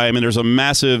nearby. I mean, there's a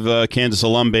massive Kansas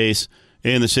alum base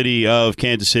in the city of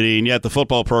Kansas City, and yet the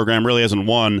football program really hasn't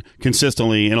won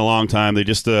consistently in a long time. They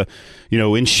just,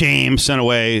 in shame, sent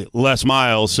away Les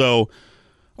Miles. So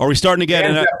are we starting to get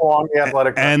the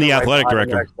athletic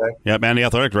director? Yep, and the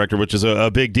athletic director, which is a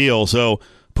big deal. So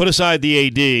put aside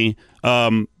the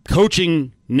AD.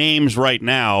 Coaching names right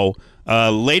now.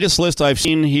 Latest list I've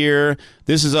seen here.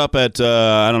 This is up at,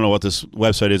 I don't know what this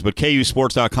website is, but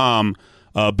KUSports.com.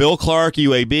 Bill Clark,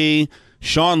 UAB.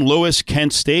 Sean Lewis,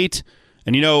 Kent State.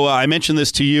 And, I mentioned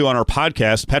this to you on our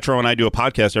podcast. Petro and I do a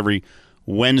podcast every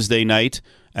Wednesday night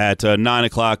at 9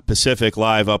 o'clock Pacific,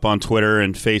 live up on Twitter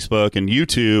and Facebook and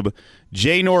YouTube.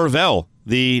 Jay Norvell,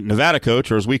 the Nevada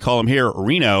coach, or as we call him here,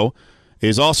 Reno,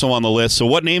 is also on the list. So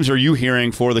what names are you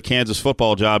hearing for the Kansas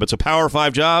football job? It's a Power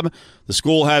 5 job. The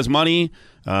school has money.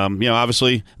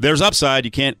 Obviously, there's upside.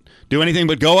 You can't do anything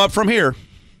but go up from here.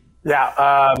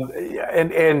 Yeah,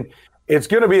 and it's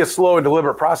going to be a slow and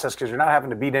deliberate process because you're not having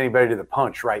to beat anybody to the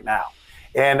punch right now.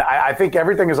 And I think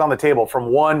everything is on the table, from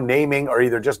one, naming or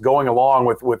either just going along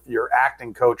with your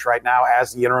acting coach right now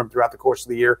as the interim throughout the course of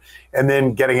the year, and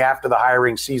then getting after the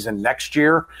hiring season next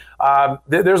year.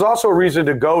 There's also a reason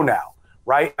to go now,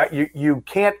 right? You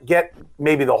can't get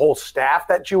maybe the whole staff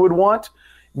that you would want.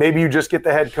 Maybe you just get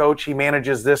the head coach. He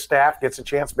manages this staff, gets a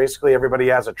chance. Basically, everybody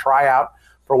has a tryout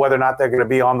for whether or not they're going to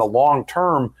be on the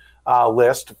long-term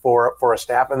list for a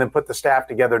staff, and then put the staff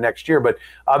together next year. But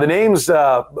the names,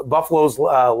 Buffalo's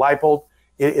Leipold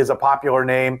is a popular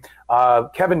name.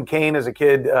 Kevin Kane is a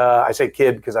kid. I say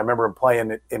kid because I remember him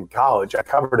playing in college. I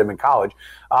covered him in college.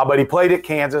 But he played at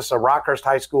Kansas, a Rockhurst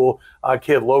High School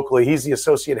kid locally. He's the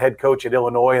associate head coach at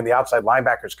Illinois and the outside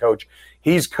linebackers coach.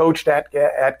 He's coached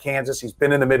at Kansas. He's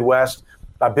been in the Midwest.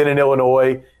 Been in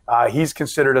Illinois. He's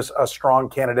considered a strong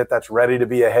candidate that's ready to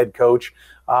be a head coach.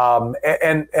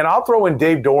 And I'll throw in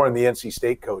Dave Doran, the NC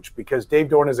State coach, because Dave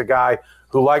Doran is a guy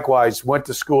who likewise went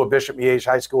to school at Bishop Miege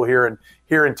High School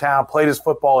here in town, played his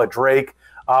football at Drake,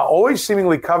 always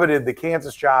seemingly coveted the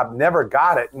Kansas job, never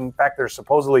got it. In fact, there's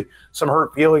supposedly some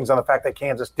hurt feelings on the fact that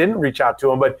Kansas didn't reach out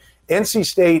to him. But NC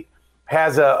State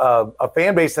has a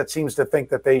fan base that seems to think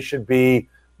that they should be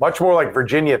much more like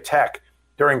Virginia Tech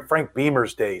during Frank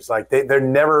Beamer's days. Like they're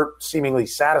never seemingly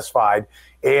satisfied.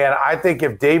 And I think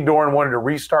if Dave Doran wanted to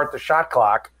restart the shot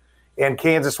clock and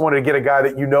Kansas wanted to get a guy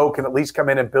that can at least come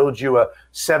in and build you a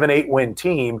 7-8 win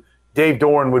team, Dave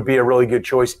Doran would be a really good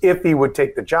choice if he would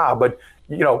take the job. But,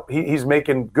 he's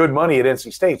making good money at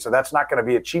NC State, so that's not going to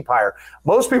be a cheap hire.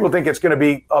 Most people think it's going to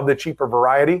be of the cheaper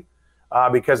variety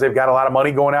because they've got a lot of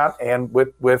money going out, and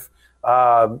with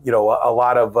a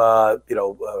lot of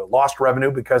lost revenue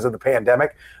because of the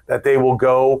pandemic, that they will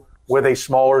go with a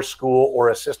smaller school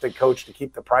or assistant coach to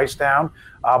keep the price down.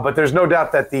 But there's no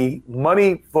doubt that the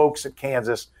money folks at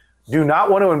Kansas do not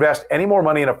want to invest any more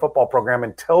money in a football program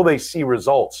until they see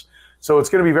results. So it's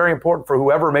going to be very important for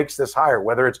whoever makes this hire,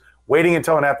 whether it's waiting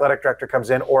until an athletic director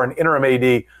comes in or an interim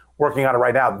AD working on it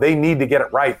right now. They need to get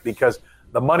it right because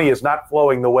the money is not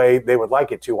flowing the way they would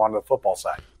like it to on the football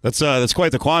side. That's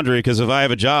quite the quandary, because if I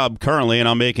have a job currently and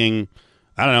I'm making,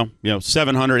 I don't know,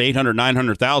 700, 800,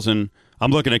 900,000,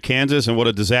 I'm looking at Kansas and what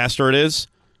a disaster it is.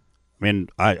 I mean,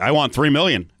 I want $3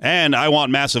 million, and I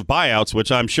want massive buyouts,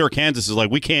 which I'm sure Kansas is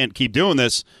like, we can't keep doing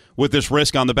this with this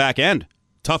risk on the back end.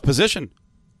 Tough position.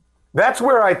 That's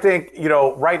where I think,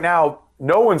 right now,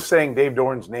 no one's saying Dave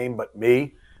Doran's name but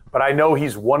me, but I know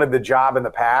he's wanted the job in the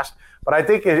past. But I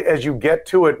think as you get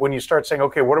to it, when you start saying,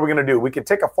 okay, what are we going to do? We could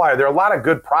take a flyer. There are a lot of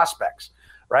good prospects,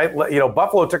 right?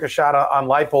 Buffalo took a shot on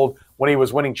Leipold when he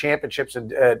was winning championships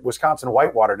at Wisconsin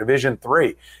Whitewater, Division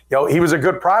III. He was a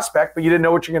good prospect, but you didn't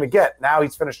know what you're going to get. Now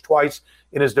he's finished twice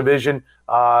in his division,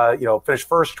 finished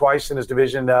first twice in his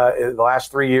division in the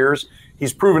last 3 years.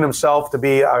 He's proven himself to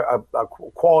be a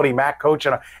quality MAC coach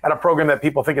and a program that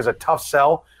people think is a tough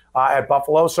sell at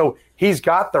Buffalo. So he's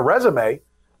got the resume,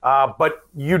 but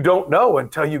you don't know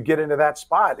until you get into that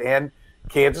spot. And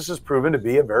Kansas has proven to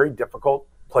be a very difficult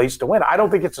place to win. I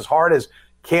don't think it's as hard as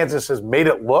Kansas has made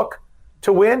it look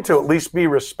to win, to at least be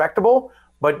respectable.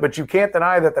 But you can't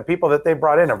deny that the people that they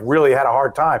brought in have really had a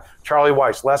hard time. Charlie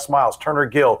Weiss, Les Miles, Turner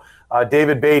Gill,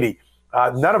 David Beatty.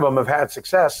 None of them have had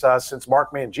success since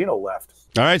Mark Mangino left.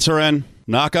 All right, Soren.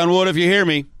 Knock on wood if you hear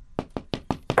me.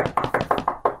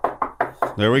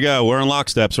 There we go. We're in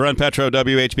lockstep. Soren Petro,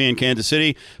 WHB in Kansas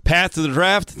City. Path to the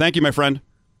draft. Thank you, my friend.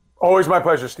 Always my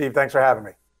pleasure, Steve. Thanks for having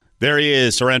me. There he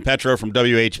is, Soren Petro from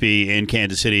WHB in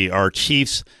Kansas City, our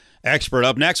Chiefs expert.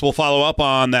 Up next, we'll follow up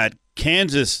on that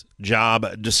Kansas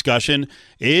job discussion.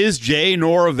 Is Jay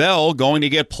Norvell going to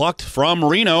get plucked from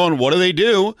Reno, and what do they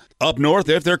do up north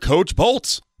if their coach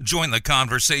bolts? Join the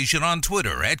conversation on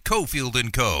Twitter at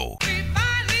Cofield & Co.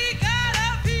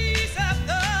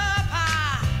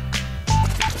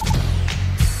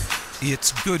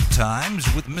 It's Good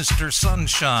Times with Mr.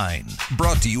 Sunshine.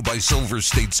 Brought to you by Silver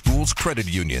State Schools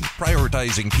Credit Union,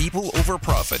 prioritizing people over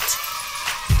profits.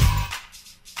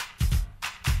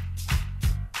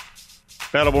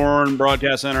 Battleborn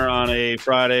Broadcast Center on a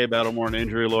Friday. Battleborn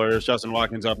Injury Lawyers. Justin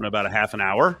Watkins up in about a half an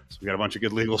hour. So we got a bunch of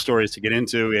good legal stories to get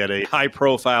into. We had a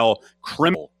high-profile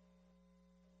criminal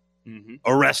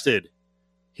arrested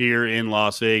here in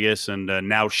Las Vegas, and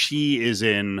now she is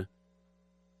in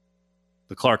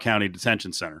the Clark County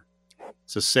Detention Center.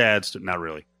 It's a sad not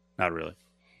really.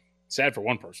 Sad for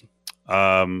one person.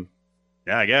 Yeah,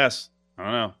 I guess. I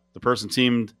don't know. The person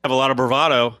seemed to have a lot of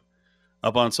bravado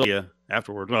up on social media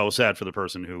afterward. Well, it was sad for the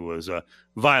person who was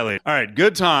violated. All right,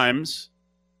 good times.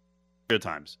 Good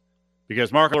times.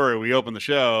 Because Mark Lurie, we opened the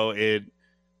show, it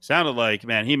sounded like,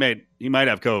 man, he might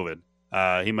have COVID.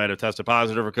 He might have tested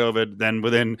positive for COVID. Then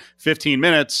within 15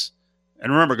 minutes,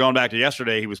 and remember, going back to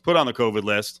yesterday, he was put on the COVID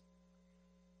list.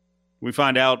 We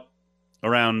find out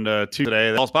around 2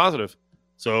 today that he's positive.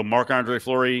 So Marc-Andre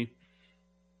Fleury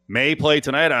may play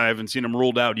tonight. I haven't seen him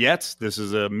ruled out yet. This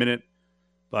is a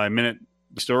minute-by-minute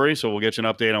story, so we'll get you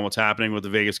an update on what's happening with the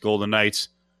Vegas Golden Knights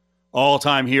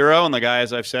all-time hero, and the guy,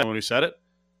 as I've said when we said it,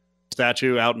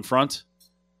 statue out in front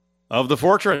of the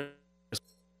fortress.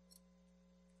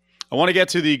 I want to get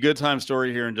to the good time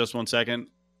story here in just 1 second,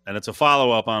 and it's a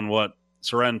follow-up on what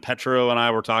Soren Petro and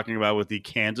I were talking about with the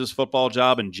Kansas football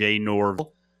job and Jay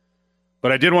Norvell.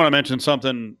 But I did want to mention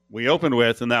something we opened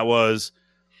with, and that was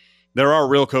there are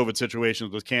real COVID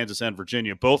situations with Kansas and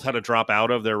Virginia. Both had to drop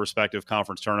out of their respective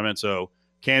conference tournaments. So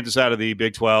Kansas out of the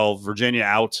Big 12, Virginia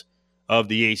out of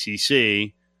the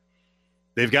ACC.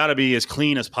 They've got to be as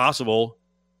clean as possible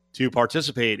to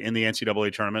participate in the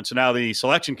NCAA tournament. So now the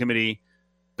selection committee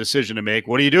decision to make.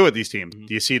 What do you do with these teams?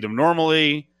 Do you seed them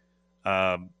normally?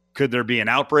 Could there be an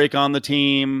outbreak on the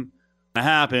team? To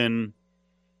happen,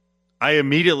 I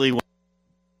immediately went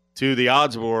to the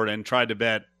odds board and tried to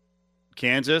bet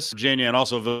Kansas, Virginia, and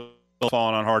also Villanova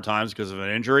falling on hard times because of an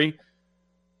injury.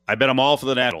 I bet them all for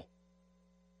the national.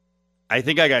 I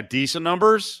think I got decent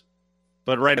numbers,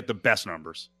 but right at the best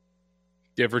numbers.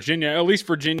 Yeah, Virginia, at least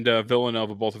Virginia and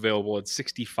Villanova both available at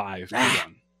 65 to 1.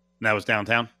 And that was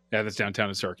downtown? Yeah, that's downtown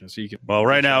in Syracuse. So you can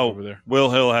right now, over there.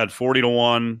 Will Hill had 40 to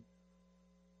 1,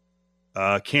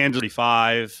 Kansas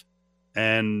 35,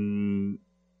 and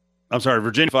I'm sorry,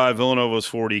 Virginia 5, Villanova was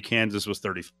 40, Kansas was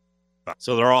 35.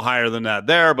 So they're all higher than that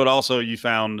there, but also you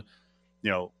found,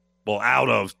 out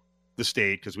of the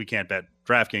state, because we can't bet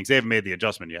DraftKings. They haven't made the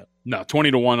adjustment yet. No,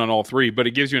 20 to 1 on all three, but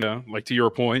it gives you, to your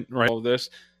point, right, all of this,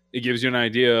 it gives you an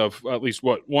idea of at least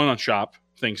what one on Shop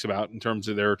thinks about in terms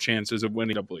of their chances of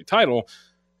winning a AA title.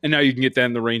 And now you can get that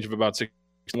in the range of about 6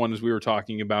 to 1 as we were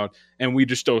talking about. And we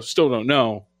just still don't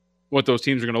know what those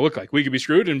teams are going to look like. We could be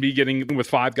screwed and be getting with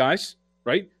 5 guys,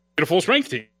 right? Get a full strength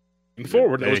team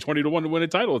forward. That was 20 to 1 to win a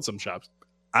title at some shops.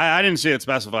 I didn't see it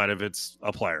specified if it's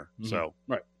a player. Mm-hmm. So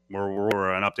right.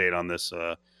 We're an update on this.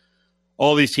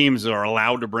 All these teams are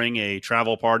allowed to bring a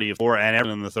travel party of 4, and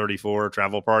everyone in the 34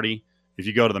 travel party, if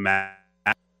you go to the map,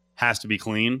 has to be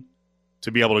clean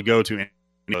to be able to go to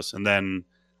this. And then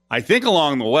I think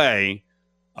along the way,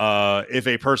 if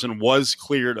a person was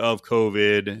cleared of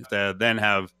COVID, then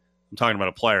have, I'm talking about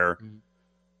a player,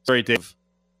 straight to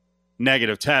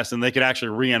negative test, and they could actually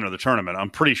re-enter the tournament.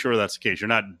 I'm pretty sure that's the case. You're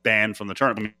not banned from the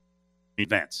tournament.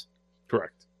 Advance.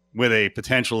 Correct. With a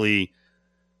potentially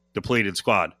depleted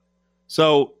squad.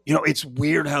 So, it's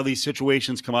weird how these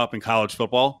situations come up in college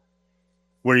football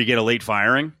where you get a late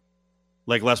firing,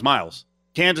 like Les Miles.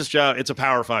 Kansas job, it's a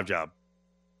Power 5 job.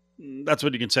 That's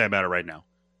what you can say about it right now.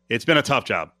 It's been a tough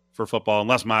job for football, and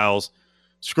Les Miles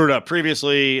screwed up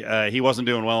previously. He wasn't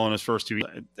doing well in his first 2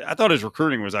 years. I thought his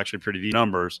recruiting was actually pretty deep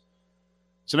numbers.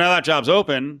 So now that job's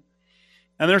open,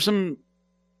 and there's some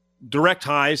direct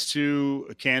ties to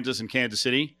Kansas and Kansas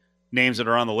City, names that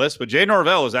are on the list. But Jay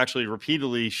Norvell has actually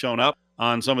repeatedly shown up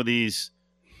on some of these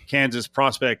Kansas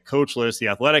prospect coach lists. The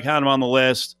Athletic had him on the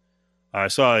list. I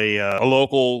saw a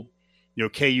local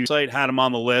KU site had him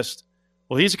on the list.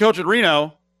 Well, he's a coach at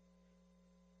Reno.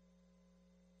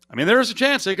 I mean, there is a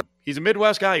chance. He's a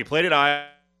Midwest guy. He played at Iowa,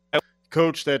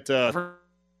 coached at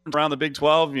around the Big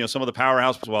 12, some of the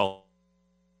powerhouse as well.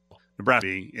 Nebraska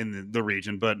in the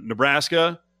region, but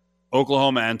Nebraska,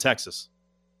 Oklahoma, and Texas.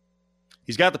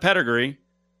 He's got the pedigree.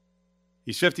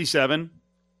 He's 57.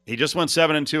 He just went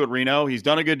 7-2 at Reno. He's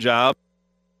done a good job.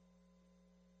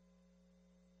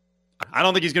 I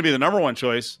don't think he's going to be the number 1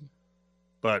 choice,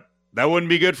 but that wouldn't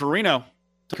be good for Reno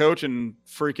to coach in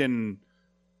freaking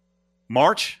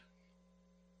March.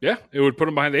 Yeah, it would put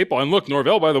him behind the 8 ball. And look,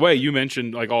 Norvell, by the way, you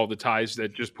mentioned all the ties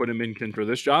that just put him in for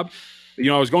this job.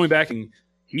 I was going back and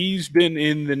he's been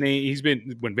in the name. He's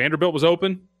been when Vanderbilt was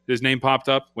open, his name popped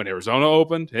up. When Arizona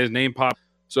opened, his name popped.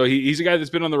 So he's a guy that's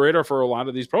been on the radar for a lot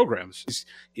of these programs.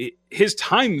 His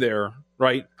time there,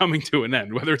 right, coming to an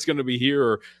end, whether it's going to be here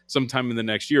or sometime in the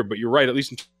next year. But you're right, at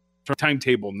least in terms of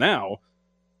timetable now,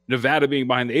 Nevada being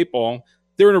behind the 8 ball,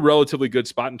 they're in a relatively good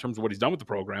spot in terms of what he's done with the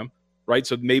program, right?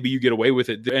 So maybe you get away with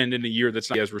it and in a year that's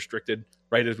not as restricted,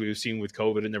 right, as we've seen with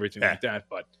COVID and everything like that.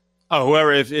 But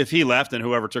whoever, if he left and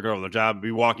whoever took over the job would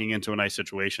be walking into a nice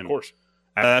situation. Of course.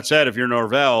 That said, if you're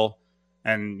Norvell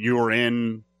and you were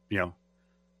in,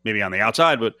 maybe on the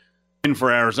outside, but in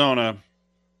for Arizona,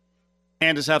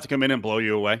 Kansas have to come in and blow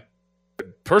you away.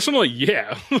 Personally,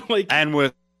 yeah. And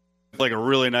with like a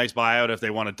really nice buyout if they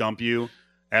want to dump you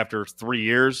after 3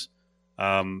 years.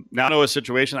 Now I know a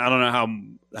situation. I don't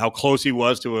know how close he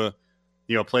was to a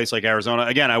place like Arizona.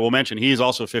 Again, I will mention he's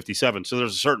also 57. So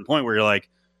there's a certain point where you're like,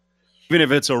 even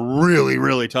if it's a really,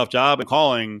 really tough job, and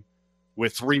calling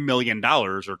with $3 million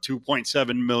or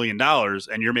 $2.7 million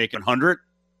and you're making 100.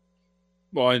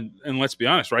 Well, and let's be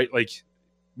honest, right? Like,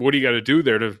 what do you got to do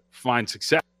there to find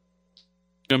success?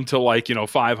 Them to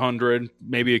 500,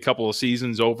 maybe a couple of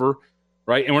seasons over,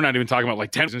 right? And we're not even talking about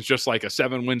like 10 seasons, just like a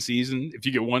 7-win season. If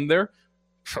you get one there,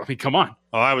 I mean, come on.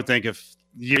 Oh, I would think if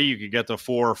you could get to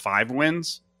 4 or 5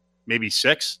 wins, maybe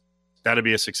 6, that'd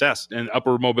be a success. And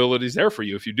upper mobility is there for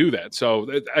you if you do that. So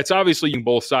it's obviously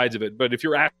both sides of it. But if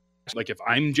you're if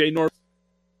I'm Jay North,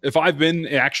 if I've been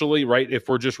actually, right, if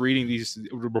we're just reading these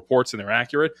reports and they're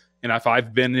accurate, and if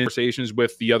I've been in conversations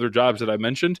with the other jobs that I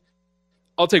mentioned,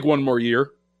 I'll take one more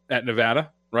year at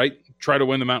Nevada, right? Try to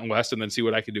win the Mountain West and then see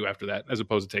what I can do after that, as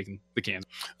opposed to taking the Kansas.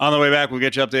 On the way back, we'll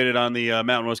get you updated on the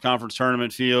Mountain West Conference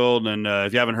tournament field. And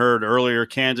if you haven't heard earlier,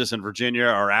 Kansas and Virginia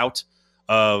are out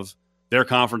of their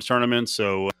conference tournament.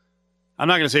 So I'm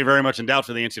not going to say very much in doubt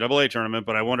for the NCAA tournament,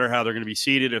 but I wonder how they're going to be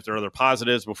seeded, if there are other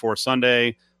positives before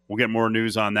Sunday. We'll get more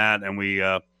news on that. And we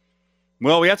have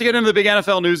to get into the big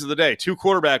NFL news of the day. 2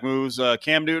 quarterback moves.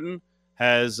 Cam Newton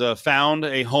has found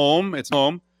a home. It's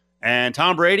home. And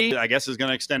Tom Brady, I guess, is going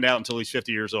to extend out until he's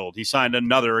 50 years old. He signed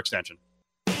another extension.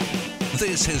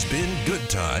 This has been Good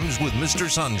Times with Mr.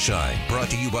 Sunshine, brought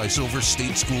to you by Silver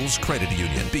State Schools Credit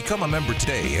Union. Become a member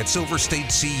today at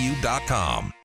silverstatecu.com.